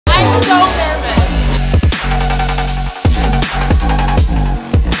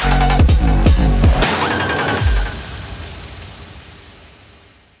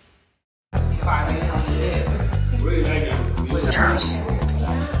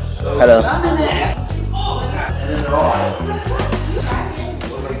Hello.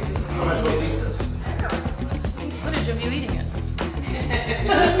 Footage of you eating it.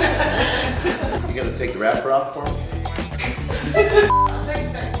 You gonna take the wrapper off for me?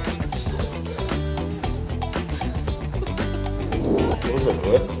 Those are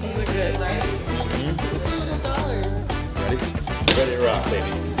good. These are good, right? Ready? Ready to rock, baby.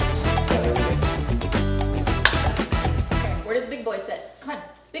 Okay, where does Big Boy sit? Come on,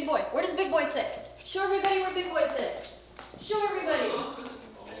 Big Boy. Where does Big Boy sit? Show everybody where Big Boy sits. Show everybody.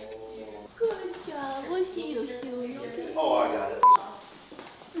 Good job. We'll see you soon, okay? Oh, I got it.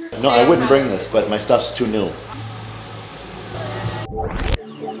 No, I wouldn't bring this, but my stuff's too new.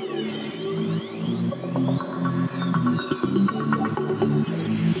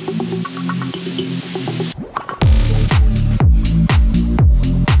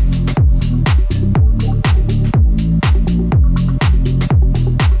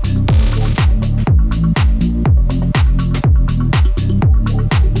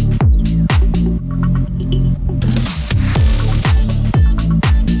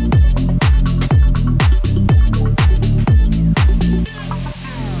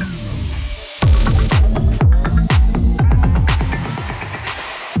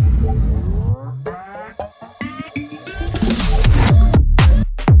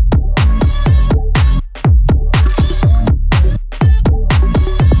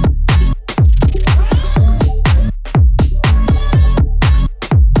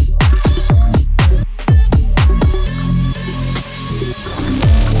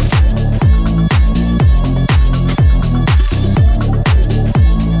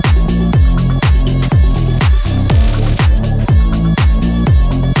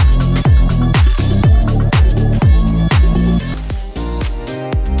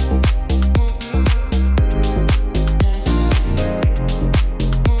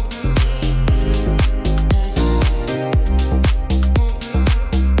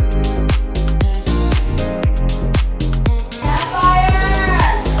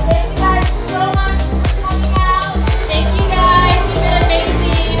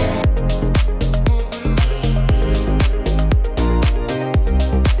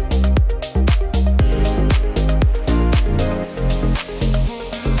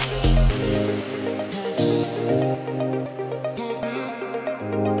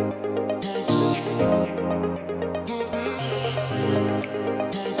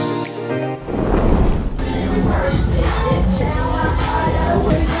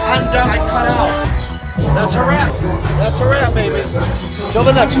 I'm done, I cut out. That's a wrap. That's a wrap, baby. Till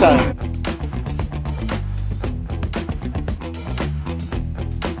the next time.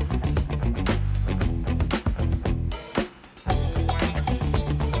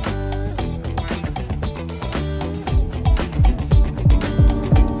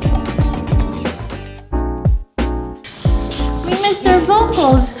 We missed our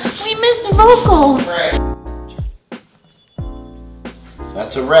vocals. We missed vocals.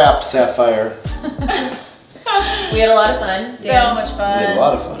 That's a wrap, Sapphire. We had a lot of fun. So much fun. We had a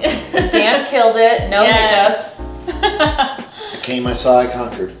lot of fun. Dan killed it. No hiccups. I came, I saw, I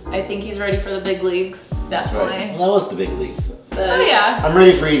conquered. I think he's ready for the big leagues. Definitely. Right. Well, that was the big leagues. Oh yeah. I'm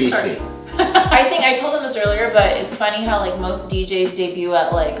ready for EDC. I think I told them this earlier, but it's funny how like most DJs debut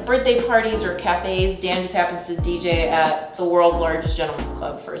at like birthday parties or cafes. Dan just happens to DJ at the world's largest gentleman's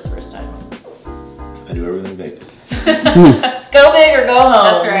club for his first time. I do everything big. Go big or go home.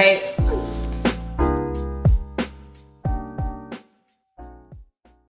 That's right.